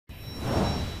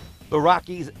The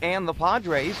Rockies and the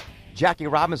Padres. Jackie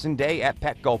Robinson Day at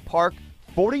Petco Park.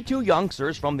 42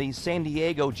 youngsters from the San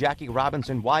Diego Jackie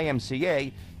Robinson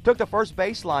YMCA took the first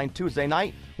baseline Tuesday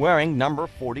night wearing number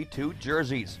 42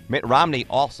 jerseys. Mitt Romney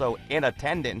also in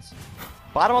attendance.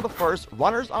 Bottom of the first,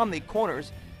 runners on the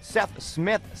corners. Seth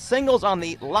Smith singles on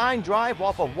the line drive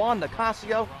off of Juan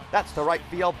Nicasio. That's to right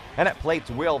field, and at plate's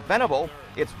Will Venable.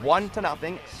 It's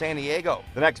 1-0 San Diego.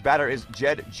 The next batter is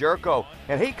Jed Jerko,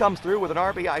 and he comes through with an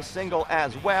RBI single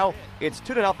as well. It's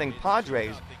 2-0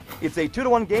 Padres. It's a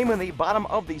 2-1 game in the bottom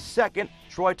of the second.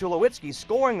 Troy Tulowitzki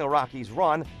scoring the Rockies'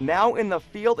 run. Now in the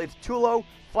field, it's Tulo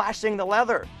flashing the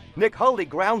leather. Nick Hulley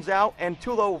grounds out, and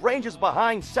Tulo ranges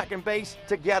behind second base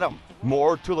to get him.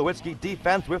 More Tulowitzki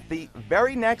defense with the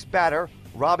very next batter,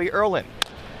 Robbie Erlin.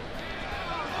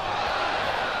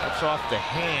 That's off the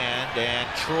hand, and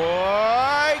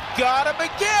Troy got him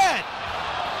again.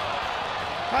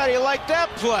 How do you like that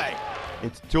play?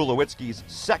 It's Tulowitzki's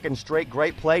second straight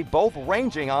great play, both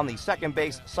ranging on the second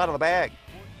base side of the bag.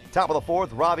 Top of the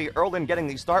fourth, Robbie Erlin getting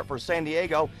the start for San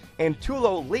Diego, and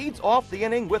Tulo leads off the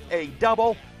inning with a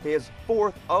double, his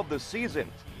fourth of the season.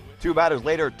 Two batters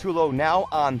later, Tulo now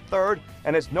on third,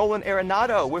 and it's Nolan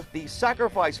Arenado with the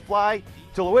sacrifice fly.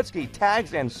 Tulowitzki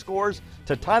tags and scores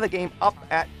to tie the game up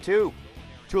at 2.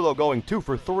 Tulo going 2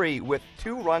 for 3 with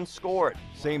 2 runs scored.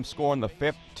 Same score in the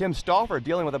fifth. Tim Stauffer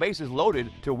dealing with the bases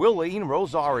loaded to Willeen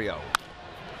Rosario.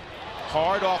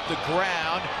 Hard off the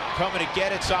ground, coming to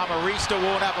get it. Samarista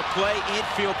won't have a play.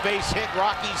 Infield base hit.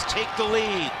 Rockies take the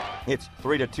lead. It's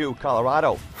 3-2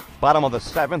 Colorado. Bottom of the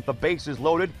seventh, the bases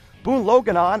loaded. Boone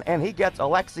Logan on, and he gets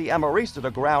Alexi Amarista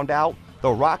to ground out.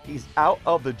 The Rockies out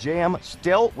of the jam,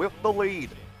 still with the lead.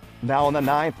 Now in the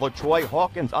ninth, LaTroy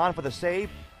Hawkins on for the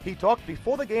save. He talked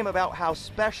before the game about how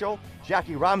special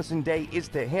Jackie Robinson Day is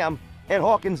to him, and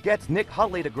Hawkins gets Nick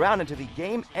Hulley to ground into the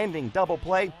game-ending double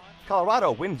play.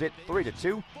 Colorado wins it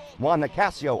 3-2. Juan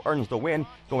Nicasio earns the win,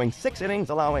 going 6 innings,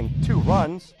 allowing 2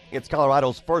 runs. It's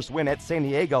Colorado's first win at San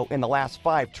Diego in the last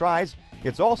 5 tries.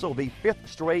 It's also the 5th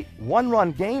straight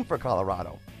one-run game for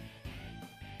Colorado.